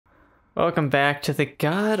Welcome back to the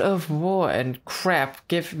God of War. And crap,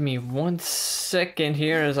 give me 1 second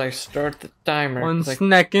here as I start the timer. 1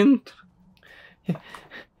 second.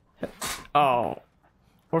 Oh,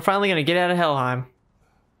 we're finally gonna get out of Helheim.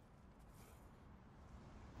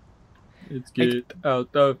 Let's get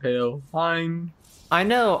out of Helheim. I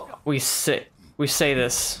know we say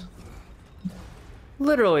this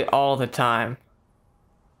literally all the time,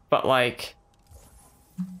 but like,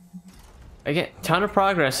 again, ton of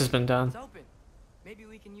progress has been done. It's open. Maybe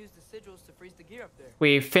we can use the sigils to freeze the gear up there.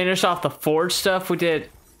 We finished off the forge stuff. We did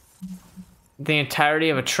the entirety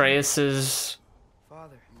of Atreus's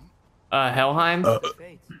Father. Helheim,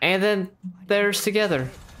 and then there's together.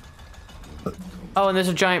 Oh, and there's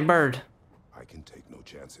a giant bird. I can take no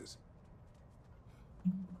chances.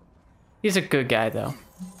 He's a good guy though.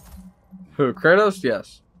 Who, Kratos?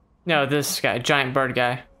 Yes. No, this guy, giant bird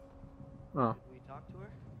guy. Oh. Can we talk to her?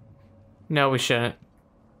 No, we shouldn't.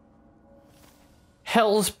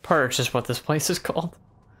 Hell's Perch is what this place is called.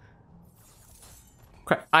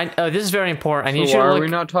 Crap. This is very important. I need So you why to are look. we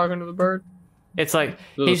not talking to the bird? It's like Is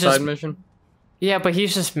it he's a side just mission? yeah, but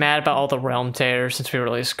he's just mad about all the realm tears since we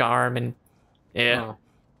released Scarm and yeah. Oh.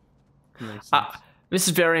 Makes sense. This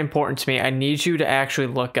is very important to me. I need you to actually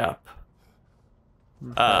look up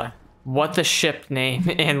Okay. what the ship name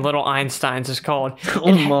in Little Einsteins is called.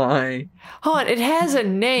 Oh my. Hold on, it has a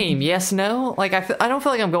name. Yes, no? Like I don't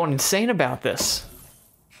feel like I'm going insane about this.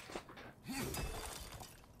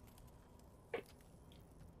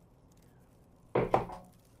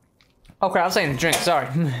 Oh crap, I was saying a drink, sorry.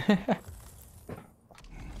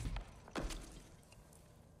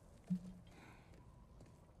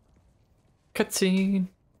 Cutscene.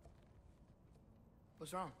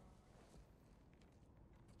 What's wrong?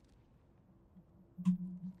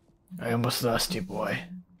 I almost lost you, boy.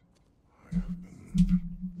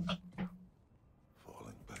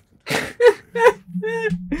 Falling back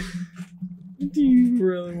into Do you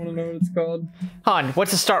really want to know what it's called? Han, what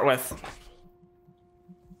to start with?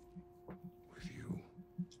 with you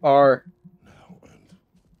R. now and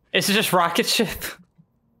Is it just rocket ship?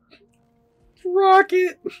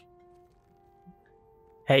 Rocket.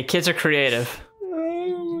 Hey, kids are creative.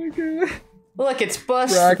 Oh my god. Look, it's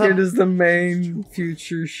Bust. Rocket is the main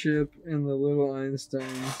future ship in the Little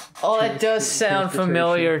Einsteins. Oh, that does sound transportation.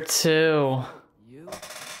 familiar too. You?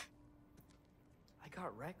 I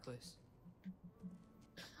got reckless.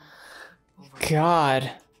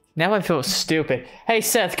 God. Now I feel stupid. Hey,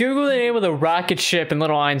 Seth, Google the name of the rocket ship in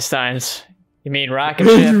Little Einsteins. You mean rocket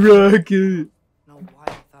ship? Rocket. No, why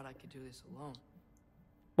I thought I could do this alone.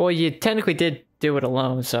 Well, you technically did do it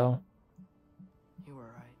alone, so. You were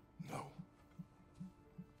right. no.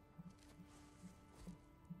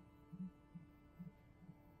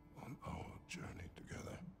 On our journey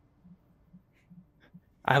together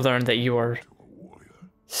I learned that you are to a warrior.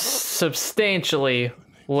 substantially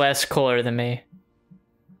less cooler than me.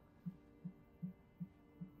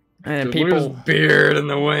 And Look at his people. beard in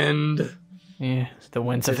the wind. Yeah, the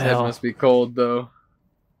winds of His head hell. must be cold though.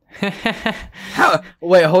 How?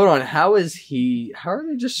 Wait, hold on. How is he? How are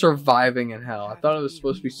they just surviving in hell? I thought it was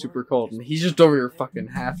supposed to be super cold, and he's just over here fucking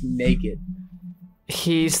half naked.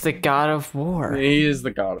 He's the God of War. He is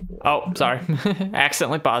the god of war. Oh, sorry.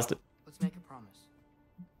 Accidentally paused it. Let's make a promise.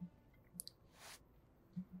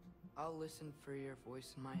 I'll listen for your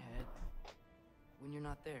voice in my head when you're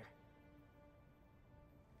not there.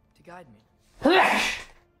 To guide me.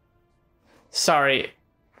 Sorry,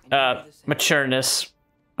 And you do the same, matureness.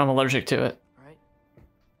 I'm allergic to it. right?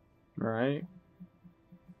 Right?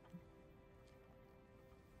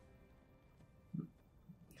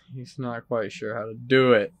 He's not quite sure how to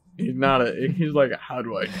do it. He's not a. He's like, how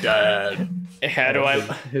do I dad? How do I?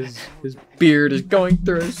 His beard is going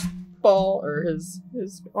through his ball or his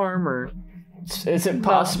armor. Is it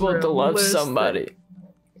possible to love realistic. somebody?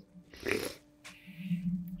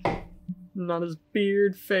 Not his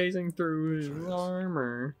beard phasing through his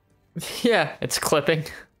armor. Yeah, it's clipping.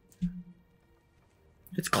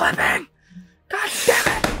 It's clipping. God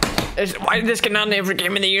damn it! Why did this get nominated every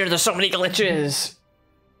game of the year? There's so many glitches.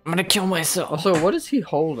 I'm gonna kill myself. Also, what is he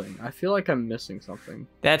holding? I feel like I'm missing something.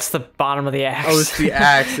 That's the bottom of the axe. Oh, it's the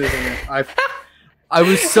axe, isn't it? I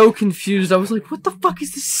was so confused. I was like, what the fuck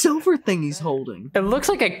is this silver thing he's holding? It looks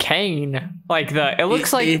like a cane. Like the. It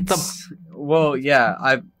looks like the. Well, yeah,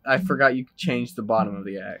 I forgot you could change the bottom of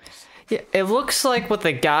the axe. Yeah, it looks like what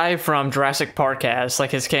the guy from Jurassic Park has,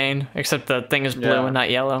 like his cane, except the thing is blue Yeah. and not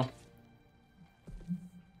yellow.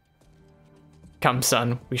 Come,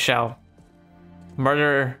 son, we shall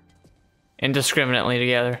murder indiscriminately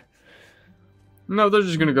together. No, they're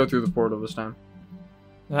just gonna go through the portal this time.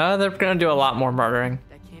 They're gonna do a lot more murdering.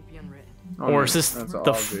 That can't be unwritten. Oh, Or is this that's the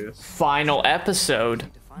obvious. final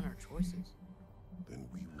episode? Define our choices. Then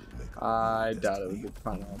we will make I doubt it would be the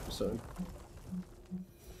final episode.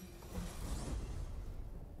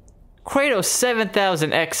 Kratos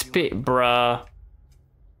 7,000 XP, bruh.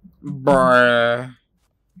 Bruh.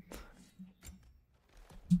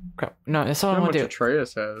 Crap. No, that's all I How want much to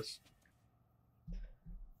Atreus has.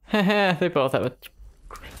 do. They both have a.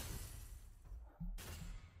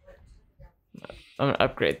 I'm gonna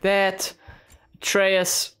upgrade that.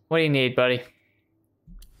 Atreus, what do you need, buddy?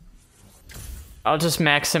 I'll just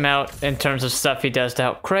max him out in terms of stuff he does to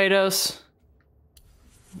help Kratos.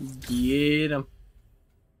 Get him.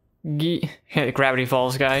 The Gravity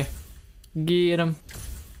Falls guy. Get him.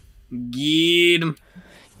 Get him.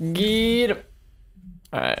 Get him.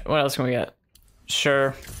 Alright, what else can we get?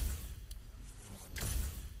 Sure.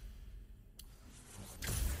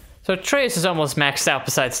 So Atreus is almost maxed out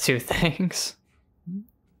besides two things.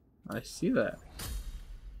 I see that.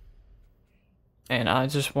 And I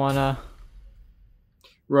just wanna...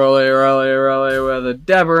 Rolly with a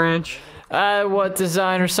dab wrench. what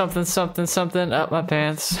design or something, up my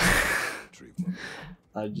pants.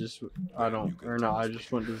 I just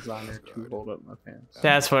want designer to hold up my pants.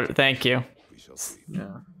 That's what, thank you. we shall see. Yeah.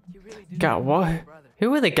 You really do God, what?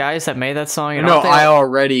 Who were the guys that made that song? And No, aren't they I all-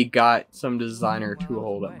 already got some designer to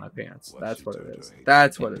hold up my pants. That's what it is.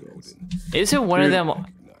 That's what it is. Isn't one of Dude. them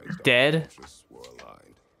Recognized our dead? interests were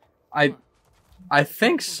aligned. I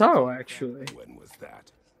think so, actually. When was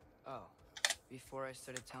that? Oh, before I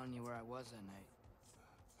started telling you where I was that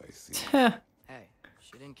night. I see. Heh, Hey,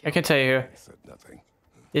 she didn't kill I can tell you who. I said nothing.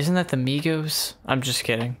 Isn't that the Migos? I'm just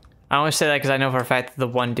kidding. I only say that because I know for a fact that the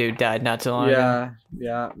one dude died not too long ago.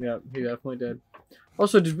 Yeah, he definitely did.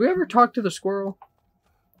 Also, did we ever talk to the squirrel?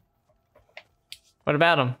 What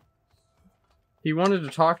about him? He wanted to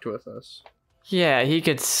talk with us. Yeah, he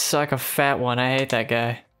could suck a fat one. I hate that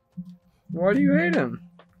guy. Why do you hate him?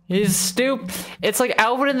 He's stupid. It's like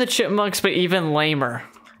Alvin and the Chipmunks, but even lamer.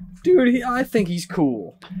 Dude, I think he's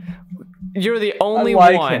cool. You're the only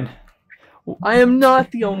like one. him. I am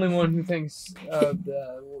not the only one who thinks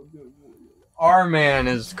our man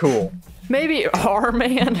is cool. Maybe our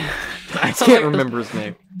man. I Sounds can't like- remember his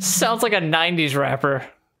name. Sounds like a 90s rapper.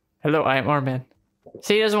 Hello, I am Armin.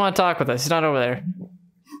 See, he doesn't want to talk with us. He's not over there.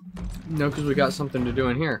 No, because we got something to do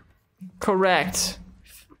in here. Correct.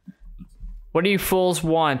 What do you fools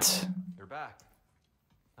want? You're back.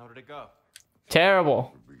 How did it go?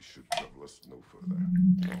 Terrible. We should trouble us no further.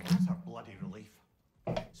 That's a bloody relief.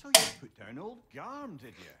 So you put down old Garm,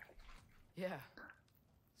 did you? Yeah,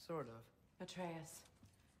 sort of. Atreus,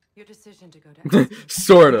 your decision to go to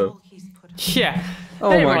Sort of. Yeah. Oh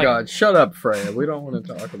Hey, my like- god, shut up, Freya. We don't want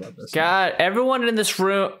to talk about this. God, everyone in this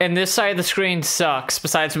room, in this side of the screen sucks,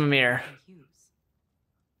 besides Mimir.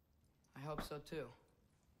 I hope so too.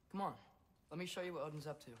 Come on, let me show you what Odin's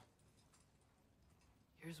up to.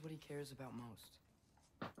 Here's what he cares about most.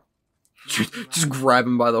 Just grab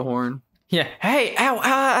him by the horn. Yeah. Hey, ow, ow,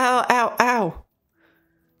 ow, ow, ow.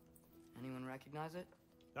 Anyone recognize it?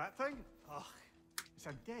 That thing? Ugh, it's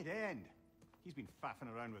a dead end. He's been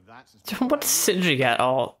faffing around with that since. What Sindri got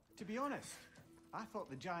all? To be honest, I thought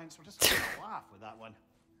the giants were just having a laugh with that one.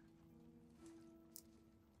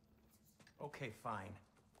 Okay, fine.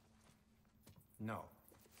 No,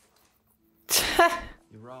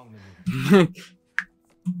 you're wrong, Mimir.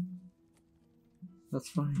 That's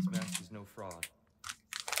fine. This master's no fraud.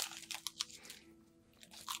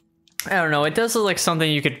 I don't know. It does look like something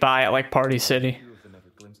you could buy at like Party City. Few of them ever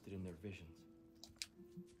glimpsed it in their visions.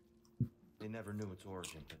 They never knew its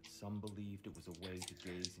origin, but some believed it was a way to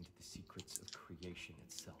gaze into the secrets of creation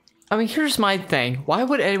itself. I mean, here's my thing. Why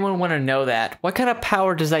would anyone want to know that? What kind of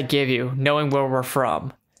power does that give you, knowing where we're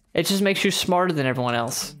from? It just makes you smarter than everyone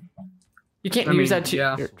else. You can't I use mean, that to...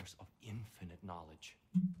 yeah. Source of infinite knowledge.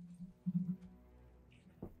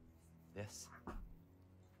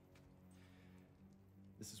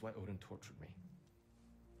 This is why Odin tortured me.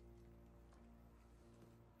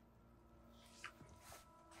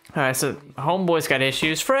 Alright, so Homeboy's got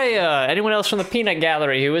issues. Freya! Anyone else from the Peanut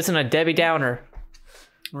Gallery who isn't a Debbie Downer?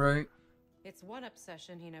 Right. It's one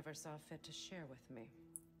obsession he never saw fit to share with me.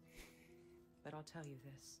 But I'll tell you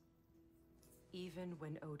this. Even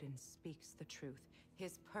when Odin speaks the truth,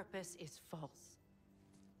 his purpose is false.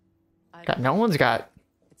 I God, no one's got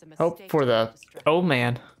It's a hope mistake for to the distract. old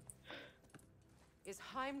man. Is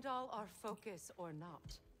Heimdall our focus or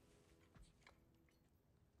not?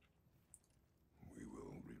 We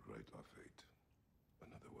will rewrite our fate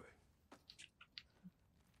another way.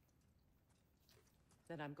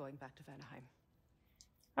 Then I'm going back to Vanaheim.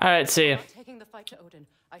 Alright, see ya. Without taking the fight to Odin,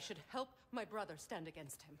 I should help my brother stand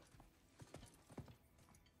against him.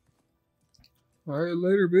 Alright,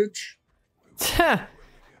 later, bitch.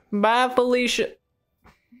 Bye, Felicia.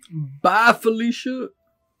 Bye, Felicia.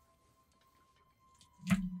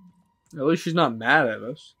 At least she's not mad at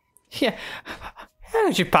us. Yeah. How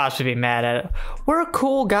could you possibly be mad at it? We're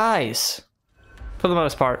cool guys. For the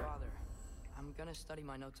most part. Father, I'm gonna study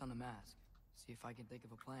my notes on the mask. See if I can think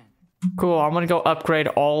of a plan. Cool, I'm gonna go upgrade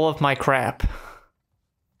all of my crap.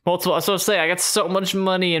 Multiple, so say I got so much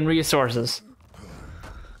money and resources. I'm really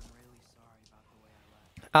sorry about the way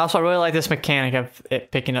I left. Also, I really like this mechanic of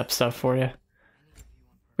it picking up stuff for you.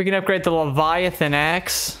 We can upgrade the Leviathan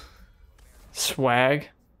axe. Swag.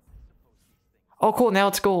 Oh, cool, now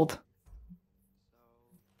it's gold.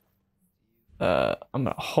 I'm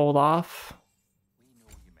gonna hold off.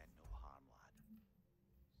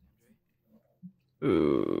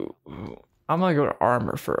 Ooh, I'm gonna go to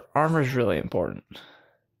armor for armor is really important.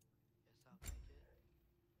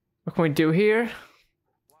 What can we do here?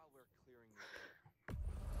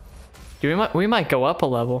 We might go up a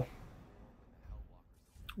level.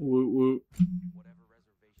 Woot woot.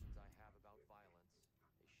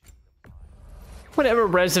 Whatever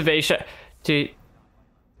reservation, dude.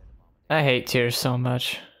 I hate tears so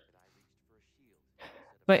much.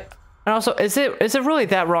 Wait, and also, is it really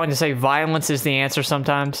that wrong to say violence is the answer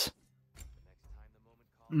sometimes?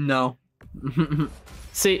 No.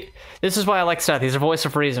 See, this is why I like Seth. He's a voice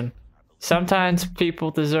of reason. Sometimes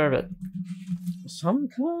people deserve it.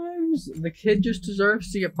 Sometimes the kid just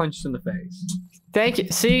deserves to get punched in the face. Thank you.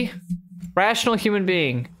 See? Rational human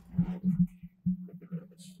being.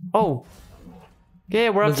 Oh. Yeah,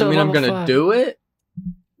 we're up Does to it mean I'm level gonna 5. do it?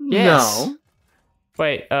 Yes. No.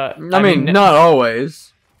 Wait, I mean, not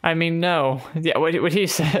always. I mean, no. Yeah, what he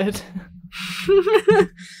said.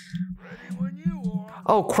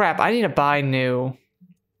 Oh, crap. I need to buy new.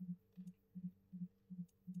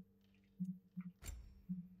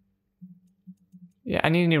 Yeah, I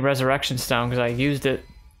need a new resurrection stone because I used it.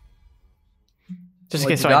 Just in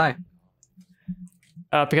Why'd case you die?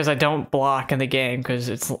 because I don't block in the game because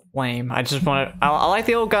it's lame. I just want to. I like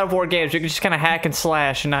the old God of War games. You can just kind of hack and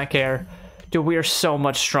slash and not care. Dude, we are so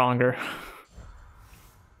much stronger.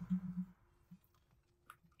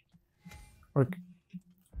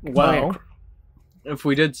 Well, if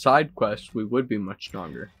we did side quests, we would be much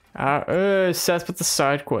stronger. Seth with the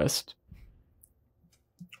side quest.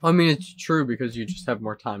 I mean, it's true because you just have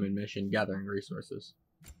more time in mission gathering resources.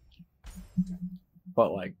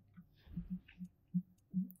 But like,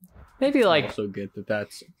 Maybe I like also get that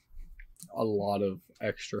that's a lot of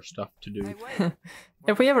extra stuff to do. Hey, wait.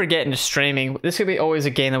 if we ever get into streaming, this could be always a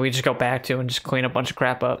game that we just go back to and just clean a bunch of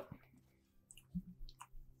crap up.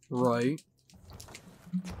 Right.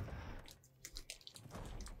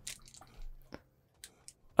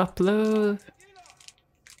 Upload.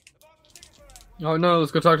 Oh no,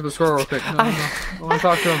 let's go talk to the squirrel real quick. No, no, I want to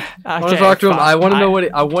talk to him. I want to Okay, talk to him. fine. I want to know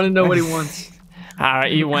what I want to know what he wants. All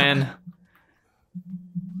right, you win.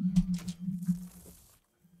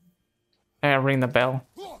 I gotta ring the bell.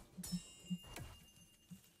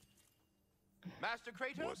 Master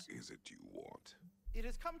Kratos, What is it you want? it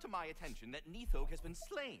has come to my attention that Nithog has been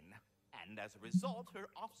slain, and as a result, her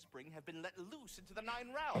offspring have been let loose into the Nine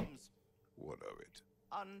Realms. What of it?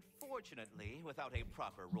 Unfortunately, without a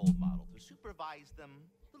proper role model to supervise them,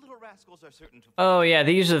 the little rascals are certain to Oh yeah,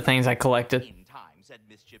 these are the things I collected. in time said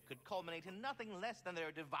mischief could culminate in nothing less than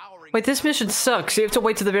their devouring. Wait, this mission sucks. You have to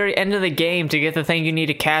wait to the very end of the game to get the thing you need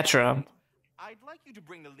to catch them. I'd like you to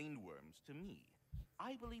bring the lean worms to me.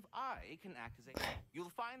 I believe I can act as a. You'll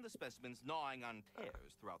find the specimens gnawing on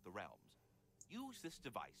tears throughout the realms. Use this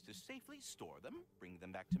device to safely store them, bring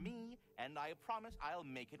them back to me, and I promise I'll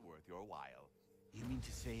make it worth your while. You mean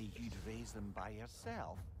to say you'd raise them by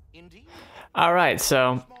yourself? Indeed. All right,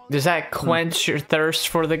 so does that quench your thirst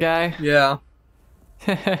for the guy? Yeah.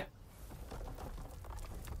 I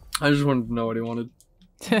just wanted to know what he wanted.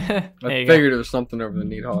 There I you go. figured it was something over the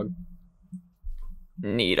neat hog.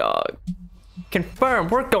 Neat dog. Confirm.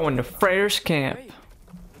 We're going to Freyr's camp. Great.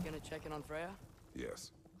 You gonna check in on Freya?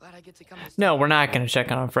 Yes. Glad I get to come to No, we're not going to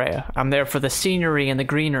check on Freya. I'm there for the scenery and the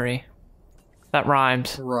greenery. That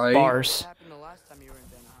rhymes. Right. Bars. What happened the last time you were in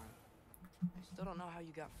Vanaheim? I still don't know how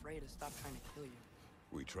you got Freya to stop trying to kill you.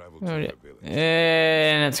 We traveled Oh, to yeah. her village.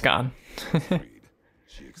 And it's gone. Agreed.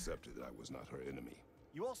 She accepted I was not her enemy.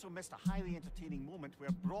 You also missed a highly entertaining moment where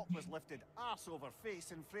Brock was lifted arse over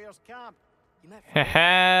face in Freyr's camp. You met Freya?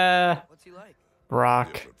 Haha. What's he like?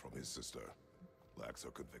 Rock. Different from his sister. Lacks her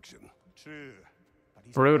conviction. True. But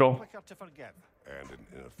he's Brutal. quicker to forgive. And an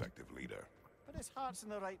ineffective leader. But his heart's in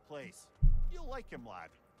the right place. You'll like him, lad.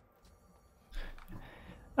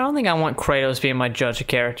 I don't think I want Kratos being my judge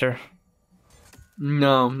character.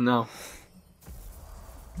 No, no.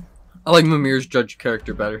 I like Mimir's judge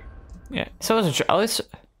character better. Yeah. So is it. At least.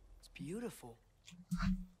 It's beautiful.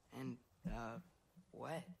 And,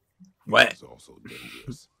 wet. Wet. It's also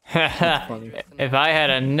dangerous. If I had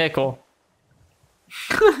a nickel.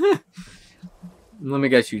 Let me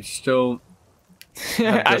guess, you still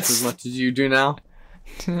have just as much as you do now?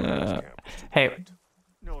 Hey,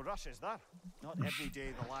 No rush, is there? Not every day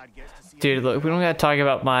the lad gets to see. dude, look, we don't gotta talk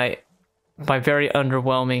about my very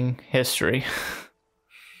underwhelming history.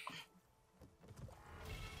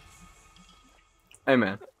 Hey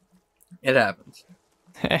man, it happens.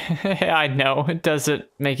 I know, it doesn't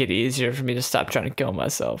make it easier for me to stop trying to kill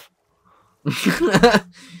myself.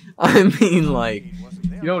 I mean, like,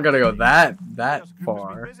 you don't gotta go that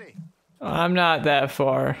far. I'm not that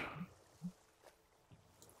far.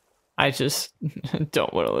 I just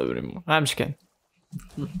don't want to live anymore. I'm just kidding.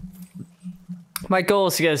 My goal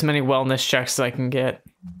is to get as many wellness checks as I can get.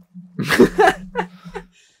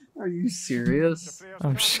 Are you serious?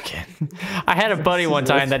 I'm just kidding. I had a buddy one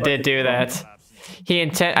time that did do that. He I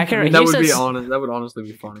can't. I mean, he that would be says- honest. That would honestly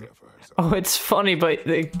be funny. Oh, it's funny, but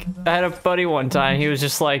like, I had a buddy one time. He was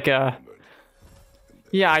just like, yeah,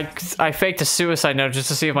 I faked a suicide note just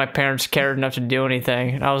to see if my parents cared enough to do anything.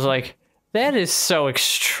 And I was like, that is so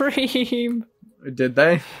extreme. Did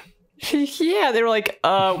they? Yeah, they were like,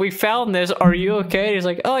 we found this. Are you okay? He's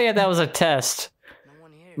like, oh yeah, that was a test. No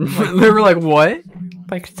one here. They were like, what?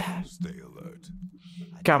 Like, Stay alert.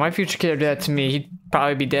 God, my future kid did that to me. He'd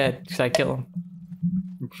probably be dead because I kill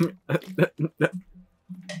him.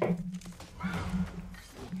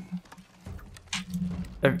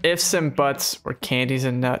 If ifs and buts were candies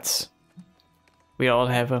and nuts, we all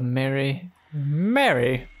have a merry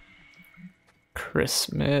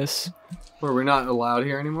Christmas. Were we not allowed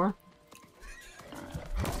here anymore?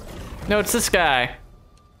 No, it's this guy.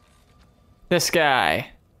 This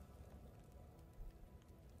guy.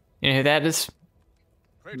 You know who that is?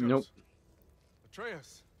 Kratos. Nope.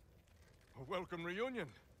 Atreus. A welcome reunion.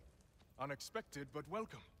 Unexpected, but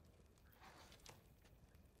welcome.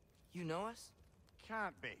 You know us?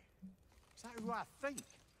 Can't be. Is that who I think?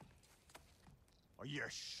 Oh, you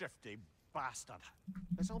shifty bastard.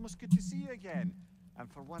 It's almost good to see you again. And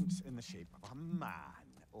for once in the shape of a man,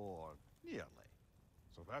 or nearly.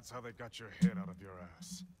 So that's how they got your head out of your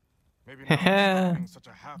ass. Maybe not stop being such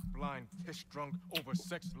a half-blind, piss-drunk,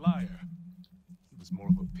 oversexed liar. He was more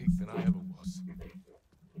of a pig than I ever was.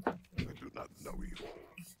 I do not know you.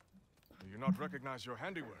 Do you not recognize your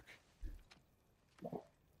handiwork?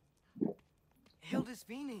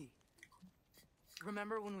 Hildisvini.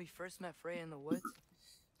 Remember when we first met Freya in the woods?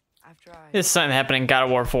 After I... This is something that happened in God of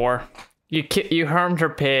War 4. You harmed her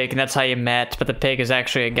pig, and that's how you met, but the pig is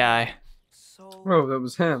actually a guy. So, Oh, that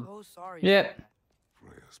was him. so sorry. Yep.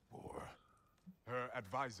 Freya's poor. Her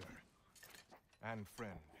advisor and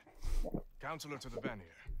friend. Counselor to the Vanir.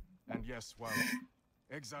 And yes, while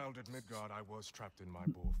exiled at Midgard, I was trapped in my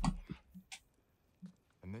boar form.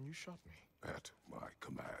 And then you shot me. At my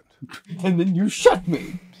command. And then you shot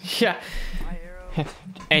me. Yeah. My arrow.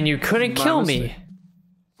 And you couldn't My kill mistake. me.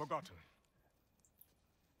 Forgotten.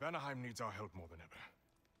 Vanaheim needs our help more than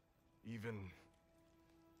ever. Even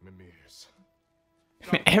Mimir's.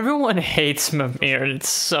 Everyone hates Mimir. It's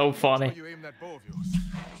so funny. You aim that bow of yours.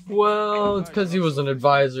 Well, it's because he was an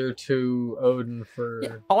advisor to Odin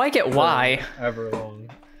for Oh, I get why. ever long.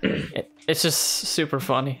 It's just super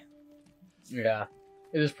funny. Yeah,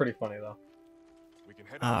 it is pretty funny though. We can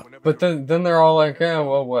head out whenever But you're then they're all like, yeah,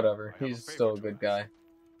 well, whatever. He's still a good guy.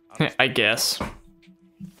 I guess.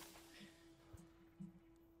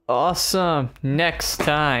 Awesome. Next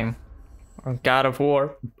time on God of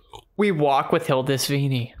War, we walk with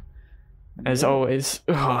Hildisvini. As always,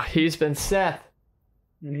 he's been Seth.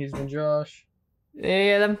 And he's been Josh.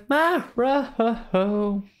 Yeah, the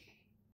Maraho.